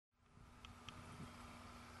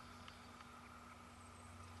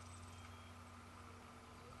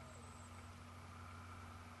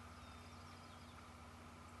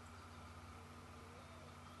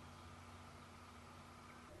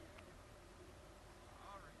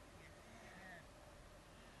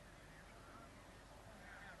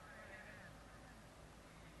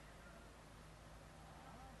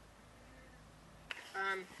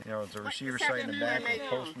know, is the receiver sight in the back and the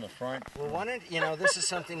post in the front? Well, this is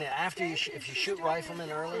something that after if you shoot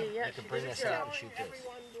riflemen early, you can bring this out and shoot this.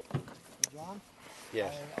 John?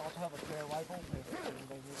 Yes. I also have a spare rifle.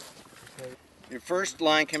 Your first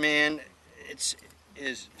line command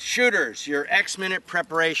is shooters, your X minute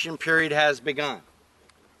preparation period has begun.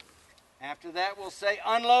 After that, we'll say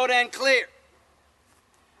unload and clear.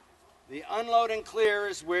 The unload and clear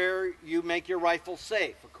is where you make your rifle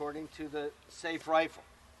safe, according to the safe rifle.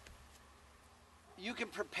 You can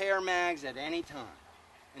prepare mags at any time.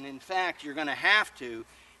 And in fact, you're going to have to,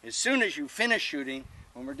 as soon as you finish shooting,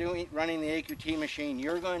 when we're running the AQT machine,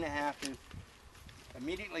 you're going to have to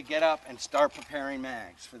immediately get up and start preparing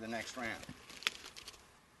mags for the next round.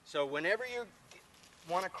 So whenever you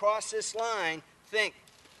want to cross this line, think,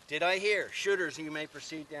 did I hear? Shooters, you may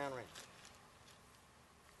proceed downrange.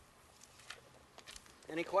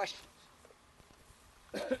 Any questions?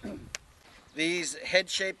 These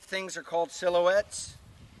head-shaped things are called silhouettes.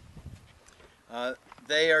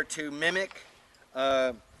 They are to mimic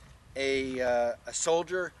a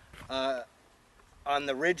soldier on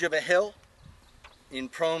the ridge of a hill in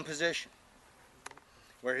prone position,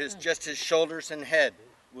 where just his shoulders and head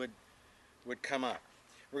would come up.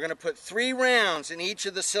 We're going to put 3 rounds in each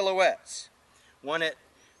of the silhouettes.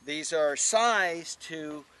 These are sized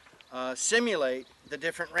to simulate the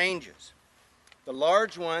different ranges. The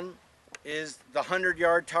large one is the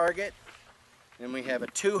 100-yard target. Then we have a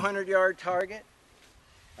 200-yard target,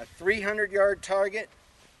 a 300-yard target,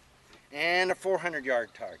 and a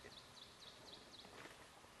 400-yard target.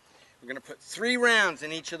 We're going to put 3 rounds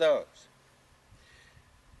in each of those.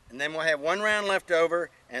 And then we'll have 1 round left over,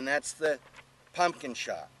 and that's the pumpkin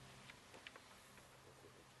shot.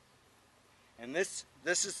 And this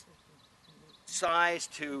is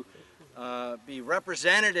sized to be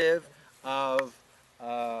representative of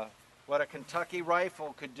what a Kentucky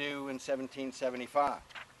rifle could do in 1775.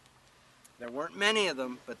 There weren't many of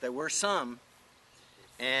them, but there were some,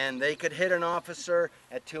 and they could hit an officer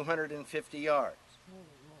at 250 yards.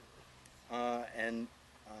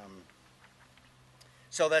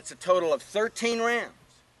 So that's a total of 13 rounds,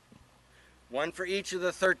 1 for each of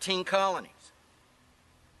the 13 colonies.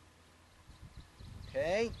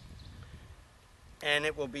 Okay? And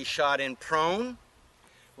it will be shot in prone.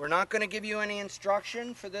 We're not going to give you any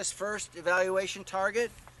instruction for this first evaluation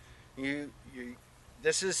target.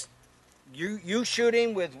 This is you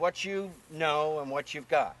shooting with what you know and what you've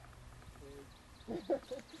got. Put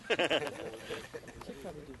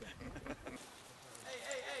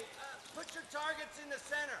your targets in the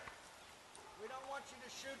center. We don't want you to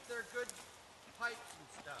shoot their good pipes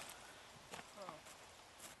and stuff.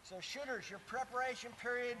 So shooters, your preparation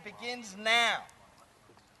period begins now.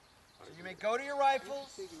 So you may go to your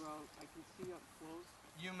rifles. I can see up close.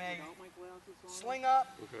 You may without my glasses on. sling up,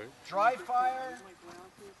 Okay. dry fire. My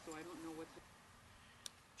glasses, so I don't know what to...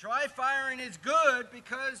 Dry firing is good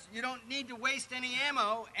because you don't need to waste any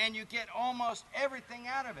ammo and you get almost everything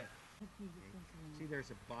out of it. See,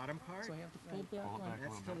 there's a bottom part. So I have to pull back on.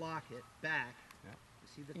 That's to lock it back. Yeah. You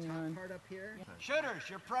see the top part up here? Shooters,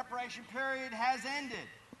 your preparation period has ended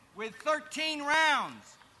with 13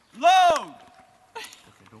 rounds. Load!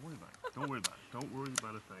 Okay, don't worry about it. Don't worry about it. Don't worry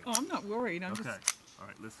about a thing. Oh, I'm not worried. I'm Okay. just... All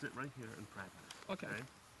right, let's sit right here and practice. Okay.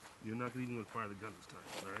 You're not even going to fire the gun this time,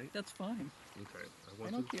 all right? That's fine. Okay. I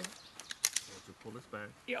don't care. I want you to pull this back.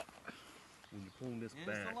 Yep. When you're pulling this Is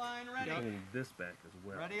back, the line ready? you're pulling this back as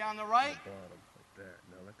well. Ready on the right? The bottom, like that.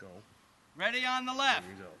 Now let go. Ready on the left.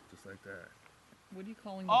 There you go, just like that. What are you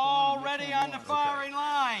calling the All bottom? Which ready one on the was? firing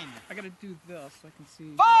line. I gotta do this so I can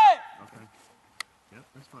see. Fire! Okay. Yep,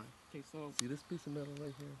 that's fine. Okay, so See this piece of metal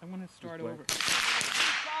right here? I want to start This way? over. 2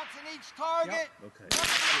 shots in each target. Okay. 1 for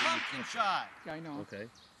the pumpkin shot. Yeah, I know. Okay.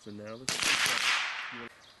 So now let's get started. You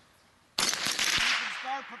can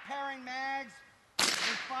start preparing mags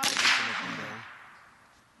with 5 rounds.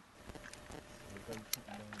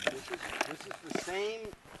 This is the same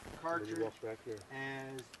cartridge back here.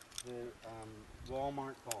 as the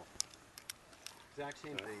Walmart ball. Exact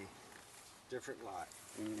same thing. Different lot.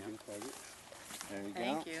 There you go.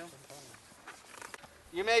 Thank you.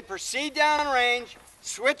 You may proceed downrange,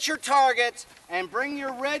 switch your targets, and bring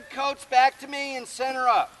your red coats back to me and center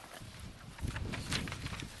up.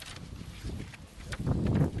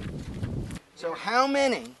 So how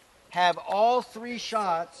many have all 3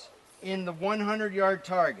 shots in the 100-yard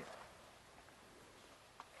target?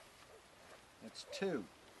 That's 2.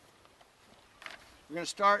 We're going to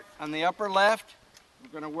start on the upper left.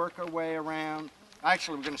 We're going to work our way around.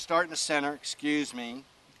 Actually, we're going to start in the center, excuse me.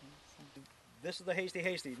 This is the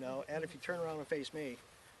hasty now, and if you turn around and face me,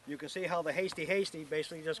 you can see how the hasty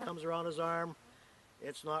basically just comes around his arm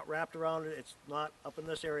It's not wrapped around it. It's not up in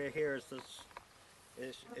this area here. It's this.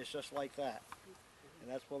 It's just like that,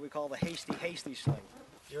 and that's what we call the hasty sling.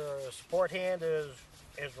 Your support hand is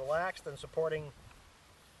relaxed and supporting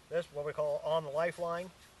this, what we call on the lifeline.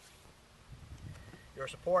 Your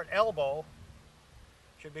support elbow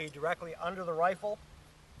should be directly under the rifle.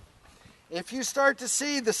 If you start to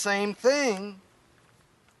see the same thing,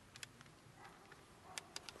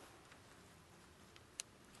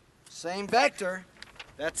 same vector,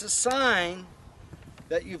 that's a sign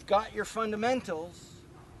that you've got your fundamentals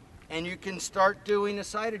and you can start doing a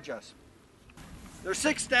sight adjustment. There are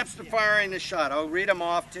 6 steps to firing the shot. I'll read them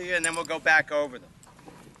off to you and then we'll go back over them.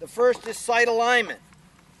 The first is sight alignment.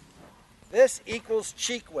 This equals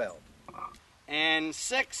cheek weld. And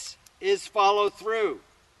 6 is follow through.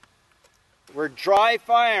 We're dry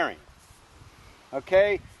firing.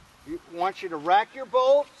 Okay? We want you to rack your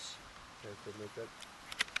bolts.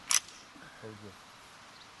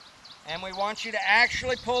 And we want you to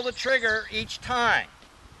actually pull the trigger each time.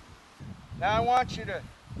 Now I want you to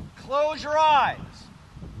close your eyes.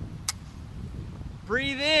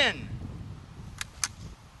 Breathe in.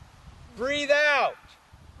 Breathe out.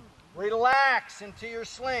 Relax into your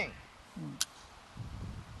sling.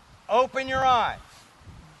 Open your eyes.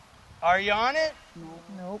 Are you on it?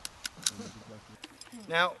 Nope.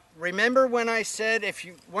 Now, remember when I said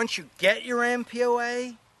once you get your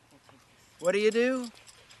MPOA, what do?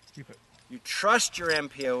 Keep it. You trust your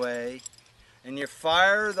MPOA and you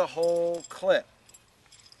fire the whole clip.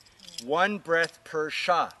 1 breath per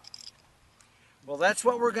shot. Well, that's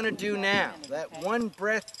what we're going to do now. That 1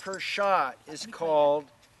 breath per shot is called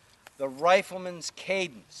the rifleman's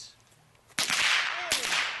cadence. In,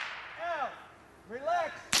 out,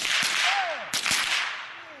 relax, out,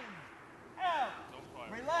 in, out,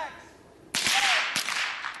 relax, out,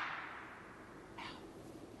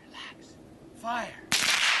 relax, fire.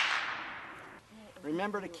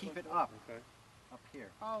 Remember to keep it up, up here.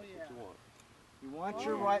 Oh, yeah. You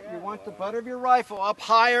want the butt of your rifle up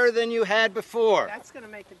higher than you had before. That's going to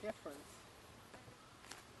make a difference.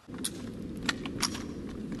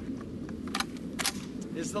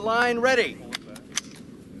 Is the line ready? Pull it back.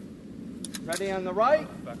 Ready on the right?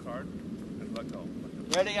 Back hard and let go.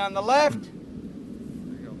 Ready on the left? There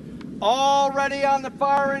you go. All ready on the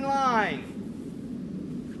firing line.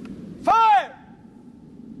 Fire!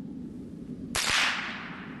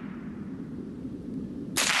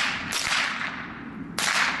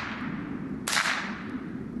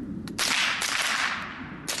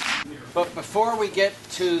 But before we get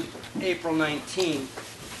to April 19th,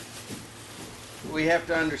 we have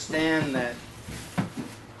to understand that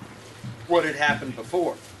what had happened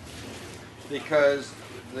before. Because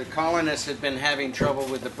the colonists had been having trouble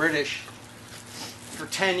with the British for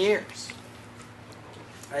 10 years.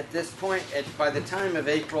 At this point, by the time of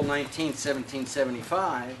April 19th,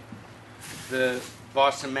 1775, the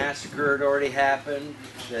Boston Massacre had already happened,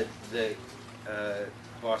 the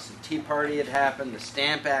Boston Tea Party had happened, the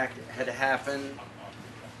Stamp Act had happened,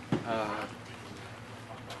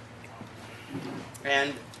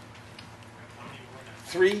 and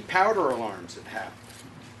 3 powder alarms had happened.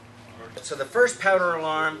 So the first powder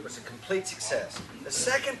alarm was a complete success. The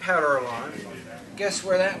second powder alarm, guess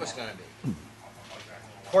where that was going to be?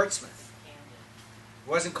 Portsmouth. It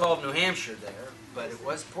wasn't called New Hampshire there, but it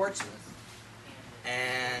was Portsmouth.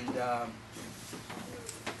 And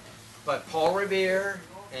but Paul Revere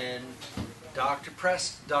and Dr.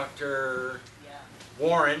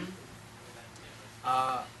 Warren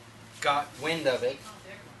got wind of it,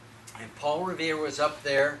 and Paul Revere was up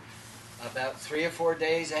there about 3 or 4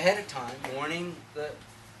 days ahead of time, warning the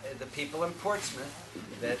people in Portsmouth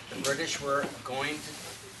that the British were going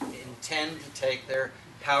to intend to take their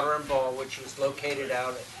powder and ball, which was located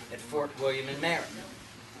out at Fort William and Mary.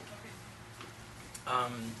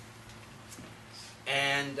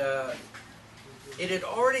 It had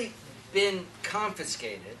already been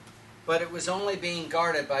confiscated, but it was only being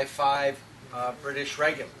guarded by 5 British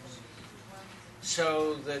regulars.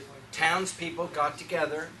 So the townspeople got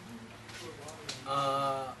together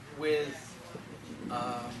with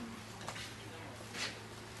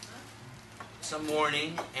some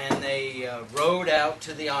warning, and they rowed out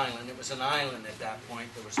to the island. It was an island at that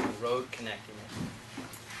point. There was no road connecting it.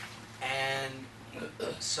 And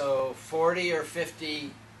so 40 or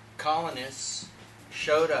 50 colonists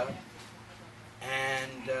showed up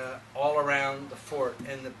and all around the fort,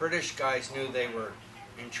 and the British guys knew they were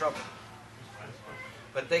in trouble.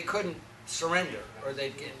 But they couldn't surrender or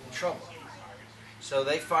they'd get in trouble. So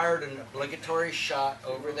they fired an obligatory shot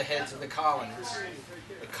over the heads of the colonists.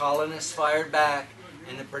 The colonists fired back,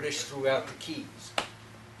 and the British threw out the keys.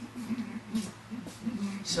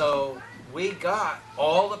 So we got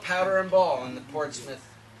all the powder and ball in the Portsmouth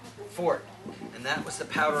fort, and that was the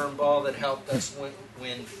powder and ball that helped us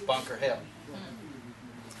win Bunker Hill.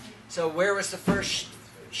 So where was the first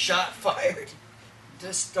shot fired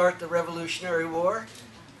to start the Revolutionary War?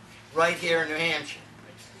 Right here in New Hampshire.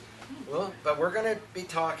 Well, but we're going to be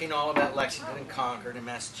talking all about Lexington and Concord and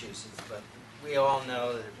Massachusetts, but we all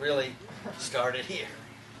know that it really started here.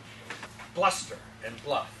 Bluster and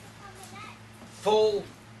bluff. Full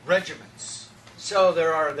regiments. So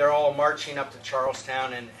they're all marching up to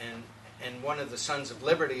Charlestown, and one of the Sons of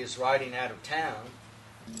Liberty is riding out of town.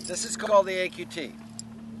 This is called the AQT.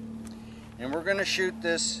 And we're going to shoot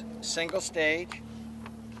this single stage.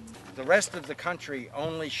 The rest of the country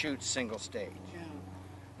only shoots single stage.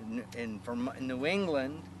 In New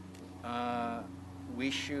England, we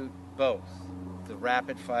shoot both, the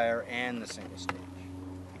rapid fire and the single stage.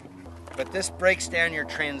 But this breaks down your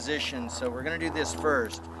transition, so we're going to do this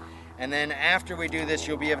first. And then after we do this,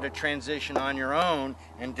 you'll be able to transition on your own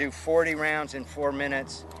and do 40 rounds in 4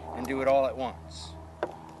 minutes and do it all at once.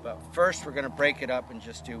 But first, we're going to break it up and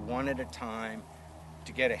just do one at a time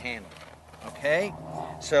to get a handle. Okay?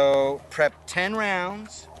 So prep 10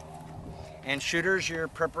 rounds. And shooters, your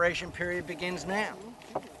preparation period begins now.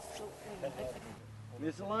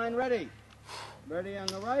 Missile line ready. Ready on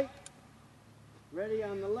the right. Ready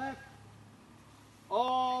on the left.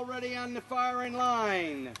 All ready on the firing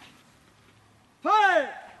line. Fire!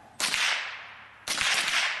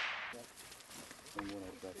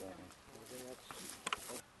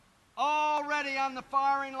 All ready on the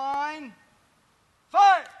firing line.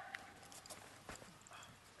 Fire!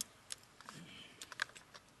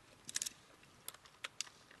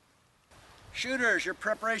 Shooters, your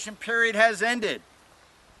preparation period has ended.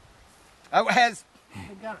 Oh, has.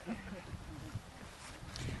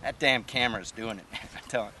 That damn camera's doing it, I'm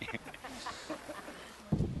telling you.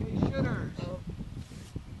 Okay, shooters.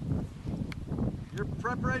 Your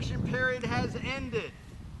preparation period has ended.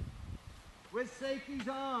 With safeties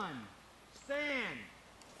on. Stand.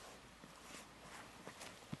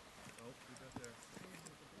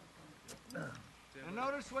 Now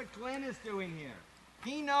notice what Glenn is doing here.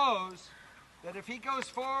 He knows that if he goes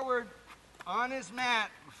forward on his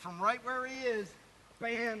mat from right where he is,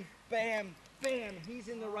 bam, bam, bam, he's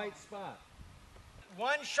in the right spot.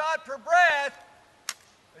 One shot per breath.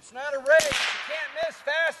 It's not a race. You can't miss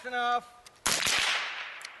fast enough.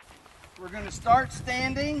 We're going to start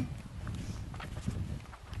standing.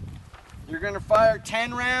 You're going to fire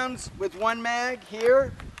 10 rounds with one mag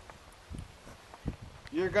here.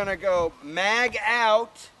 You're going to go mag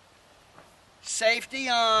out, safety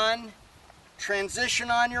on,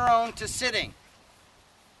 transition on your own to sitting.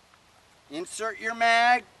 Insert your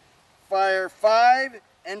mag, fire 5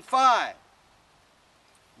 and 5.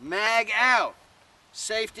 Mag out,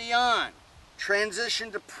 safety on,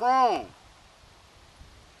 transition to prone.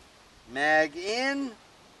 Mag in,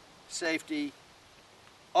 safety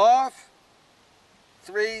off,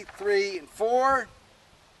 3, 3, and 4.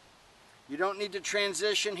 You don't need to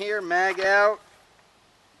transition here, mag out,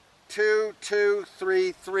 2, 2,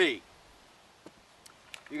 3, 3.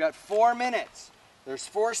 You got 4 minutes. There's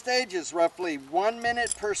 4 stages, roughly 1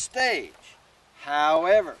 minute per stage.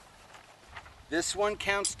 However, this one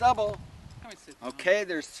counts double. Okay,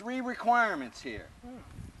 there's 3 requirements here.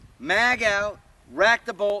 Mag out, rack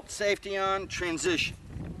the bolt, safety on, transition.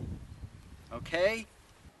 Okay?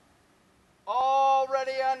 All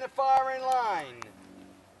ready on the firing line.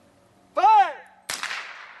 Fire!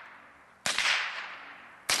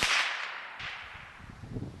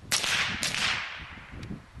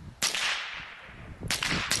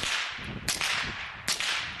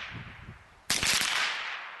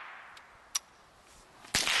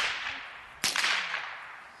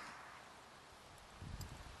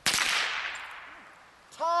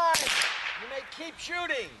 Time! You may keep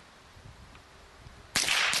shooting.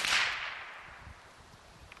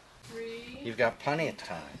 3. You've got plenty of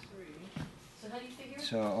time. So how do you figure?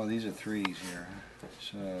 So, oh, these are 3s here.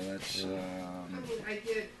 So that's I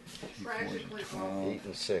did tragically 12, 8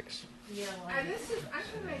 and 6. Yeah, and this is, I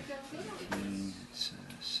can make that good. 18,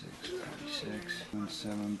 6, 36,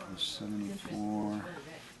 7 plus 74,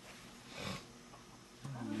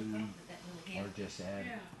 Or just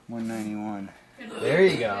add. 191. There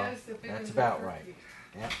you go. That's about right.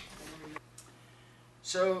 Yeah.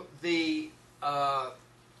 So the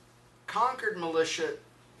Concord militia,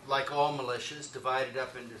 like all militias, divided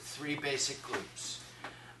up into 3 basic groups.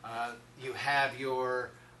 You have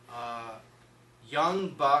your young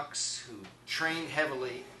bucks who trained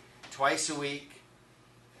heavily twice a week,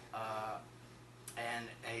 and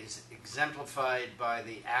is exemplified by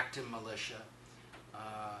the active militia,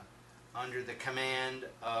 under the command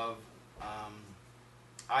of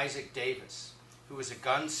Isaac Davis, who was a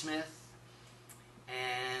gunsmith,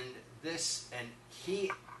 and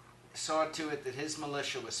he saw to it that his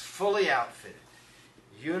militia was fully outfitted.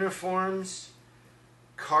 Uniforms,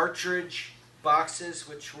 cartridge boxes,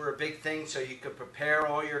 which were a big thing, so you could prepare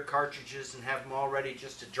all your cartridges and have them all ready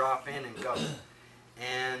just to drop in and go.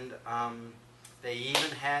 And they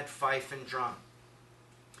even had fife and drum.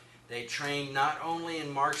 They trained not only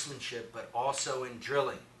in marksmanship, but also in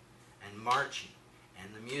drilling and marching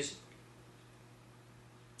and the music.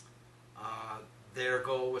 Their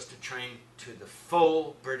goal was to train to the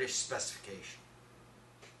full British specification.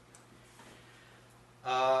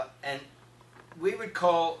 And we would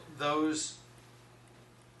call those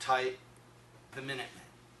type the Minutemen.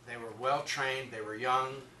 They were well trained, they were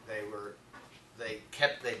young, they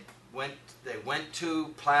went to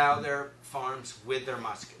plow their farms with their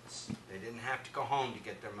muskets. They didn't have to go home to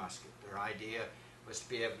get their musket. Their idea was to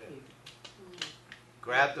be able to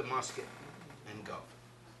grab the musket and go.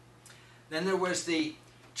 Then there was the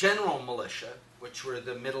general militia, which were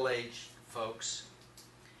the middle-aged folks,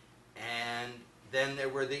 and then there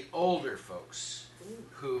were the older folks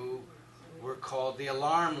who were called the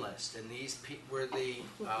alarm list, and these were the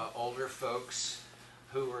older folks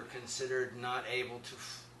who were considered not able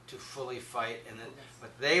to fully fight,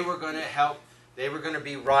 but they were going to help. They were going to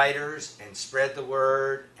be riders and spread the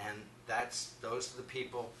word, and those are the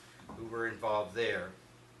people who were involved there.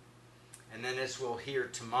 And then, as we'll hear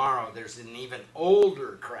tomorrow, there's an even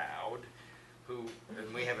older crowd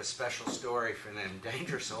and we have a special story for them,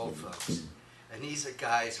 dangerous old folks. And these are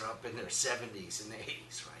guys who are up in their 70s and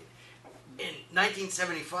 80s, right? In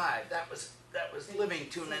 1975, that was living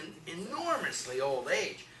to an enormously old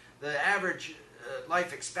age. The average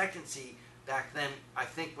life expectancy back then, I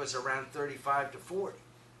think, was around 35 to 40.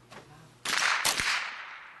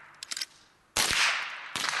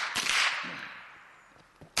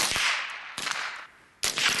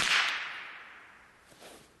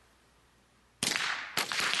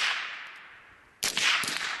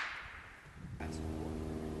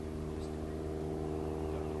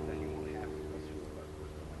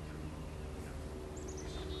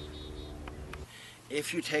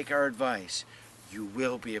 If you take our advice, you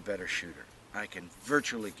will be a better shooter. I can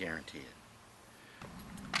virtually guarantee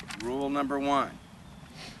it. Rule number 1,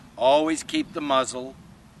 always keep the muzzle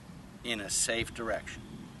in a safe direction.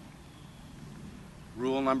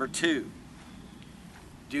 Rule number 2,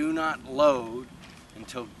 do not load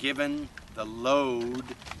until given the load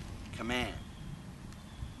command.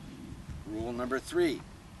 Rule number 3,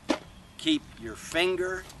 keep your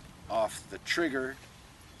finger off the trigger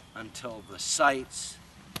until the sights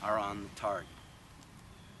are on the target.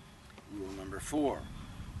 Rule number 4,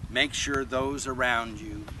 make sure those around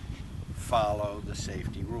you follow the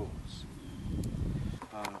safety rules.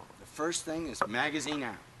 The first thing is magazine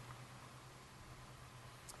out.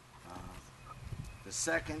 The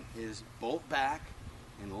second is bolt back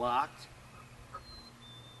and locked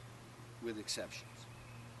with exceptions.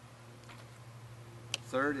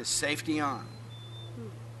 Third is safety on.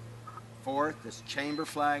 Fourth is chamber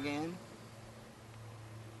flag in.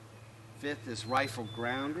 Fifth is rifle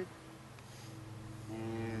grounded.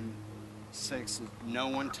 And sixth is no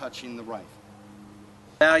one touching the rifle.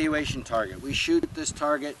 Evaluation target. We shoot at this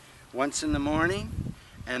target once in the morning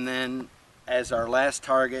and then as our last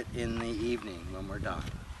target in the evening when we're done.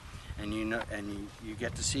 And you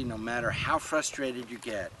get to see, no matter how frustrated you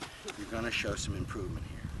get, you're going to show some improvement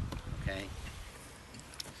here. Okay?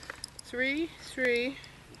 3, 3.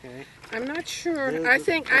 Okay. I'm not sure. I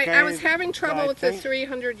think I was having trouble with the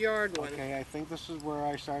 300-yard one. Okay, I think this is where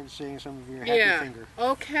I started seeing some of your happy finger.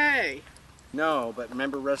 Okay. No, but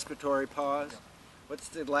remember respiratory pause? What's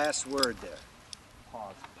the last word there?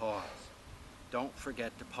 Pause. Pause. Don't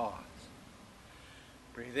forget to pause.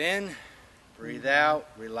 Breathe in, breathe out,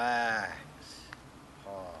 relax.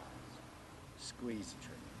 Pause. Squeeze the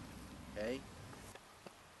trigger. Okay?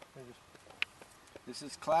 This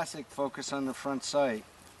is classic focus on the front sight.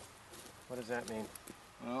 What does that mean?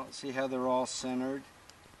 Well, see how they're all centered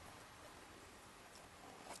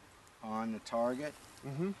on the target?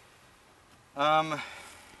 Mm-hmm.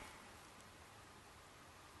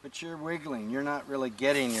 But you're wiggling. You're not really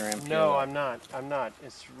getting your MPO. No, I'm not. I'm not.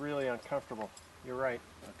 It's really uncomfortable. You're right.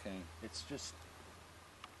 Okay. It's just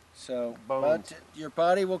so, bones. but your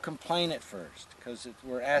body will complain at first because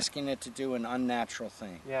we're asking it to do an unnatural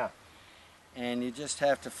thing. Yeah. And you just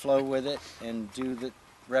have to flow with it and do the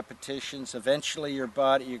repetitions. Eventually, your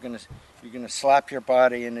body, you're gonna slap your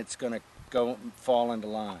body, and it's gonna go fall into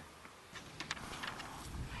line.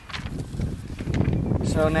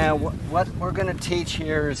 So now what we're going to teach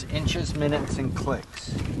here is inches, minutes, and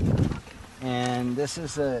clicks. And this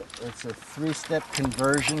is it's a three-step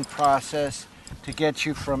conversion process to get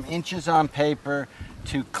you from inches on paper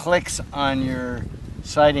to clicks on your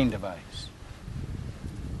sighting device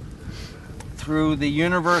through the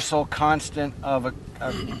universal constant of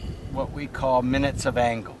what we call minutes of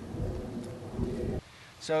angle.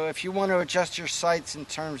 So if you want to adjust your sights in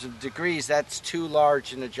terms of degrees, that's too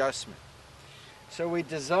large an adjustment. So we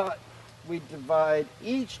divide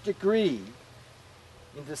each degree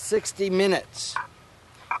into 60 minutes.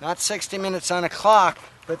 Not 60 minutes on a clock,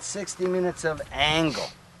 but 60 minutes of angle.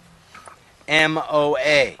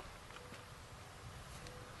 MOA.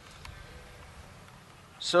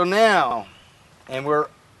 So now, and we're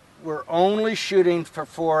only shooting for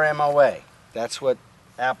 4 MOA. That's what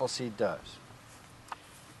Appleseed does.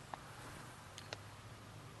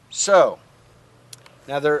 So,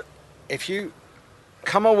 now if you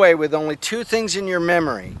come away with only 2 things in your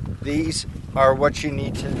memory, these are what you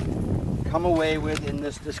need to come away with in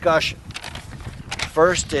this discussion.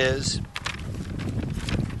 First is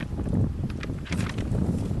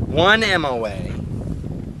 1 MOA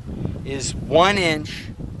is 1 inch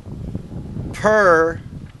per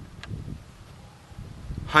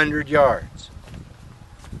 100 yards.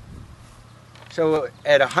 So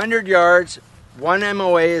at 100 yards, 1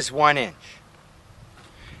 MOA is 1 inch.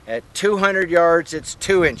 At 200 yards, it's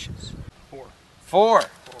 2 inches. 4. 4. 4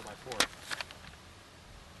 by 4.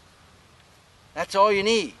 That's all you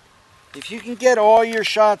need. If you can get all your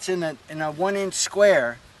shots in a 1 inch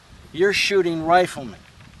square, you're shooting rifleman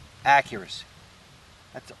accuracy.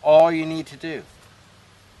 That's all you need to do.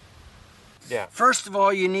 Yeah. First of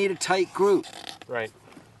all, you need a tight group. Right.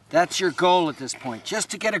 That's your goal at this point, just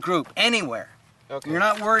to get a group anywhere. Okay. You're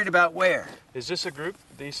not worried about where. Is this a group,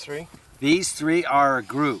 these 3? These 3 are a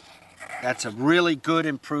group. That's a really good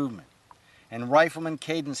improvement. And Rifleman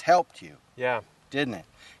Cadence helped you, Yeah. didn't it?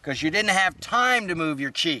 Because you didn't have time to move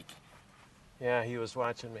your cheek. Yeah, he was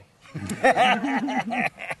watching me.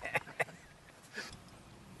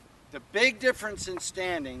 The big difference in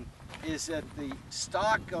standing is that the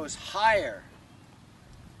stock goes higher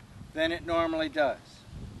than it normally does.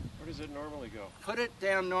 Where does it normally go? Put it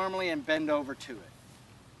down normally and bend over to it.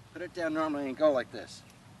 Put it down normally and go like this.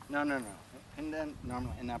 No. Pin down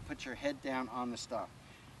normally and now put your head down on the stock.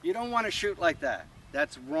 You don't want to shoot like that.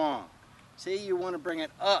 That's wrong. See, you want to bring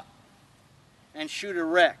it up and shoot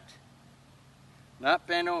erect, not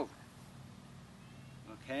bent over.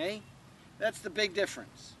 Okay? That's the big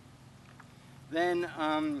difference. Then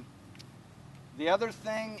the other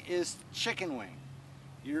thing is chicken wing.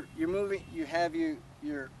 You're moving. You have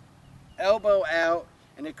your elbow out,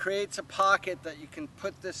 and it creates a pocket that you can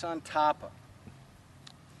put this on top of.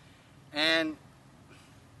 And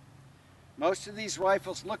most of these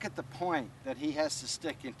rifles, look at the point that he has to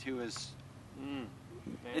stick into his.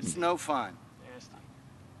 It's no fun. Nasty.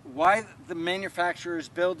 Why the manufacturers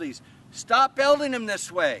build these? Stop building them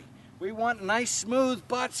this way. We want nice smooth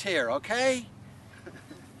butts here, okay?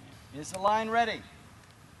 Is the line ready?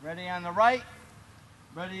 Ready on the right,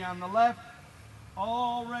 ready on the left,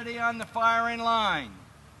 all ready on the firing line.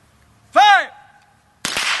 Fire!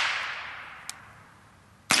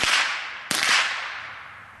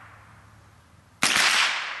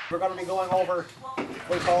 We're going to be going over what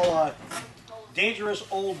we call dangerous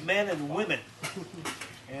old men and women.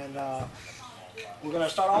 And we're going to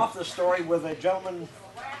start off this story with a gentleman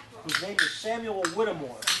whose name is Samuel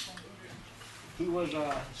Whittemore. He was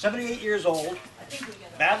 78 years old,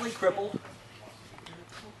 badly crippled,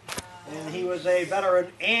 and he was a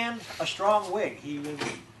veteran and a strong Whig. He was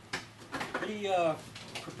pretty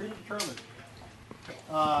determined.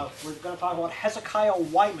 We're going to talk about Hezekiah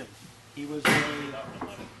Wyman. He was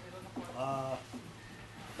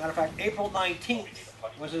matter of fact, April 19th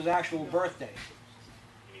was his actual birthday.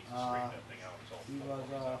 He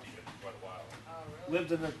was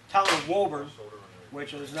lived in the town of Woburn,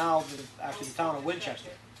 which is now actually the town of Winchester.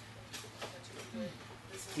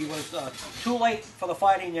 He was too late for the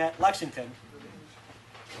fighting at Lexington,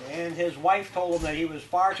 and his wife told him that he was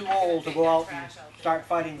far too old to go out and start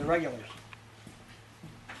fighting the regulars.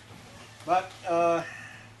 But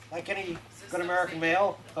like any good American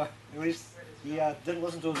male, he didn't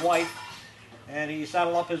listen to his wife, and he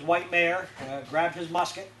saddled up his white mare, grabbed his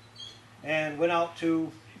musket, and went out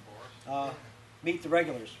to meet the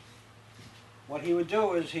regulars. What he would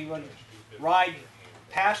do is he would ride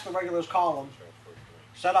past the regulars' column,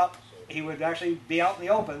 set up. He would actually be out in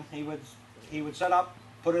the open. He would set up,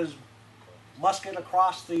 put his musket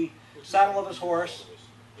across the saddle of his horse,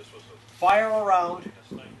 fire around.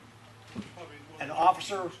 An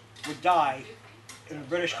officer would die in the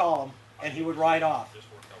British column, and he would ride off.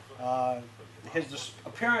 His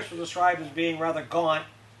appearance was described as being rather gaunt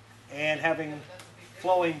and having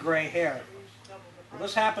flowing gray hair. Well,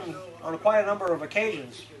 this happened on quite a number of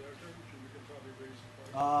occasions.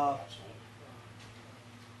 It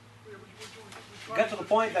got to the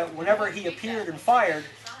point that whenever he appeared and fired,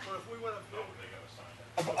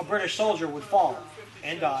 a British soldier would fall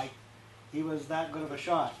and die. He was that good of a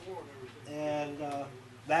shot. And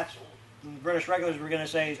that's the British regulars were going to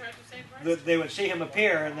say that they would see him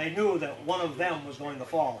appear and they knew that one of them was going to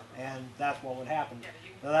fall. And that's what would happen.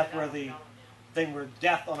 Now that's where the thing where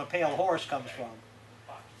death on a pale horse comes from.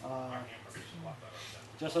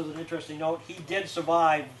 Just as an interesting note, he did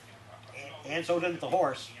survive, and so did the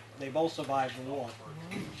horse. They both survived the war.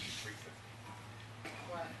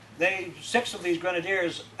 6 of these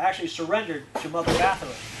grenadiers actually surrendered to Mother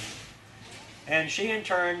Catherine. And she, in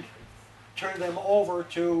turn, turned them over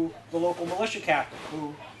to the local militia captain,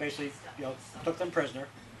 who basically, took them prisoner.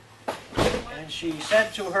 And she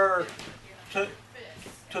said to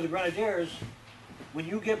the grenadiers, when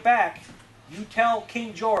you get back, you tell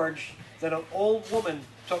King George that an old woman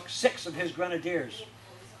took 6 of his grenadiers.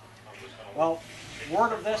 Well,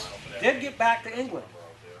 word of this did get back to England.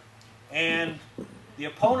 And the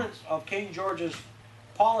opponents of King George's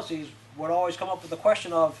policies would always come up with the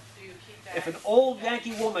question of, if an old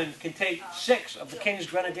Yankee woman can take 6 of the King's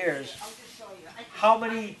grenadiers, how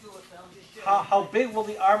big will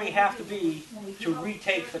the army have to be to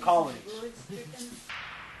retake the colonies?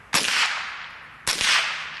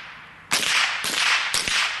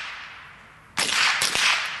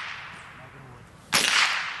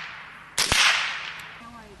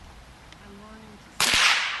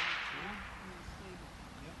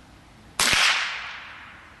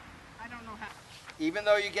 Even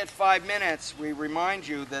though you get 5 minutes, we remind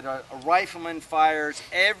you that a rifleman fires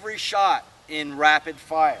every shot in rapid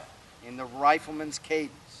fire, in the rifleman's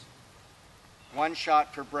cadence. 1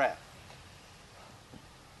 shot per breath.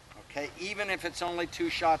 Okay, even if it's only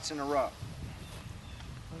 2 shots in a row.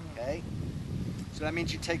 Okay? So that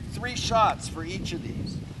means you take 3 shots for each of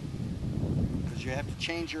these, because you have to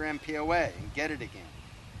change your MPOA and get it again.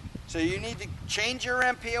 So you need to change your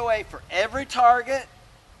MPOA for every target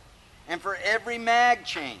and for every mag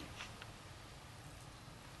change.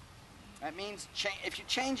 That means if you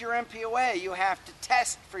change your MPOA, you have to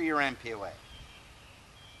test for your MPOA.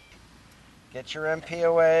 Get your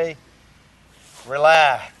MPOA,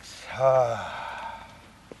 relax.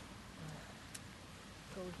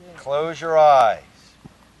 Close your eyes.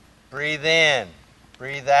 Breathe in,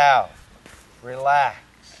 breathe out. Relax.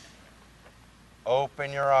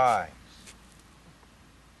 Open your eyes.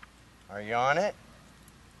 Are you on it?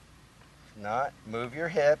 If not, move your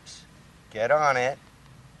hips, get on it,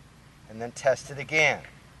 and then test it again.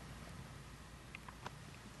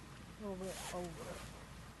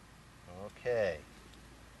 Okay.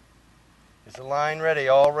 Is the line ready?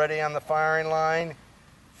 All ready on the firing line?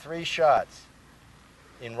 3 shots.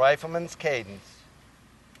 In rifleman's cadence.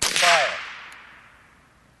 Fire.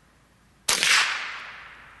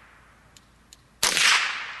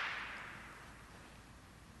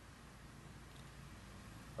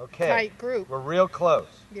 Okay. Tight group. We're real close.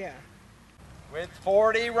 Yeah. With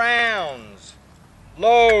 40 rounds.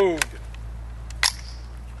 Load.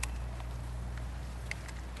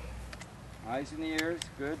 Eyes in the ears.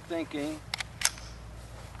 Good thinking.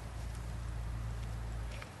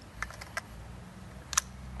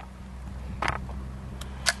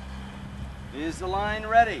 Is the line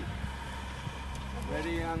ready?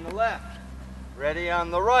 Ready on the left. Ready on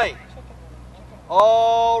the right.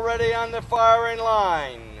 All ready on the firing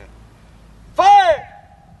line. Fire!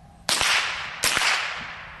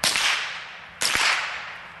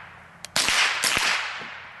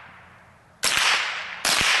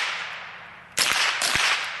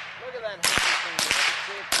 Look at that happy thing. Let me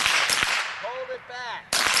see if you can hold it back.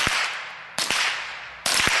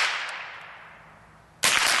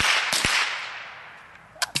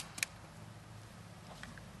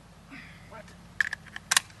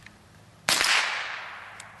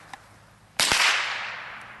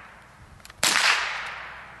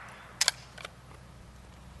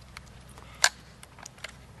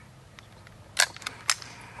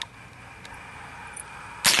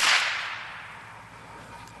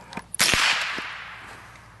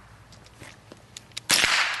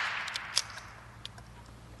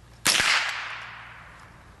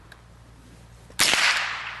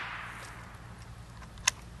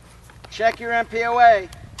 Check your MPOA.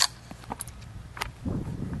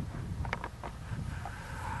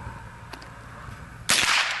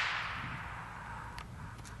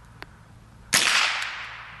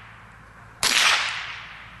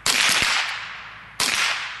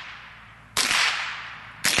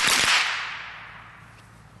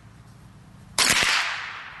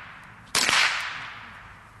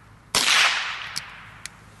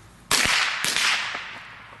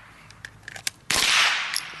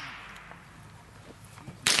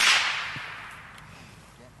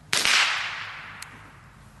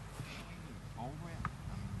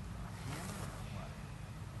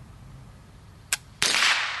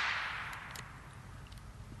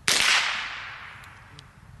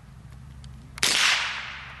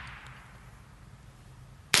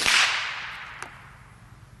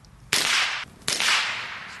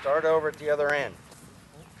 Start over at the other end.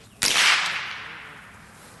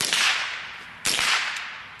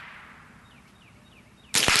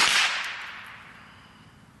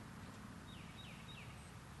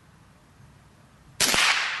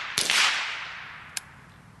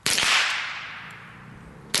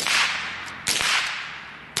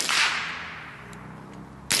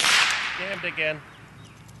 Jammed again.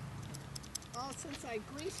 Oh, since I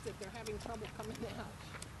greased it, they're having trouble coming out.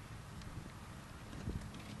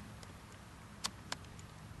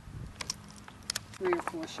 Three or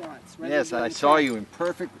four shots. Ready Yes, to go I and saw try. you in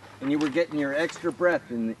perfect, and you were getting your extra breath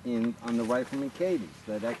in on the rifleman cadence,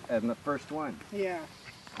 on the first one, Yeah.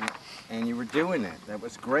 and you were doing it. That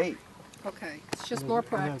was great. Okay. It's just more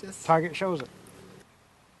practice. Target shows it.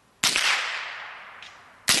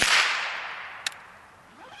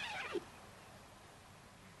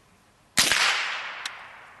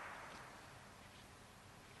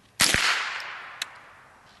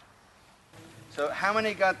 So how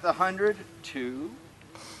many got the 100? 2.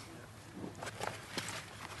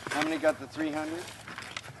 How many got the 300?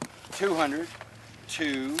 200.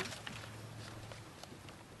 2.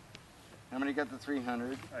 How many got the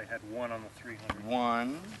 300? I had 1 on the 300.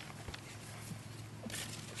 1.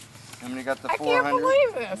 How many got the I 400? can't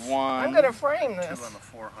believe this. 1. I'm going to frame 2 this. on the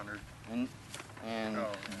 400. And Oh.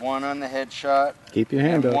 1 on the headshot. Keep your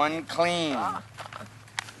hand and up. 1 clean.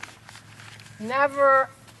 Never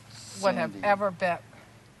would have Cindy. ever bet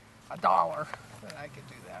 $1 that I could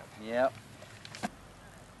do that. Yep.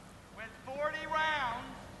 With 40 rounds,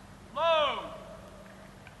 load.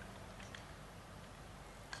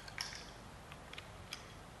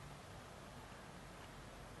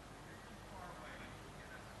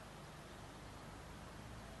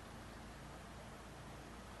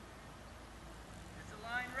 Is the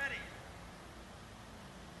line ready?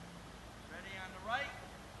 Ready on the right.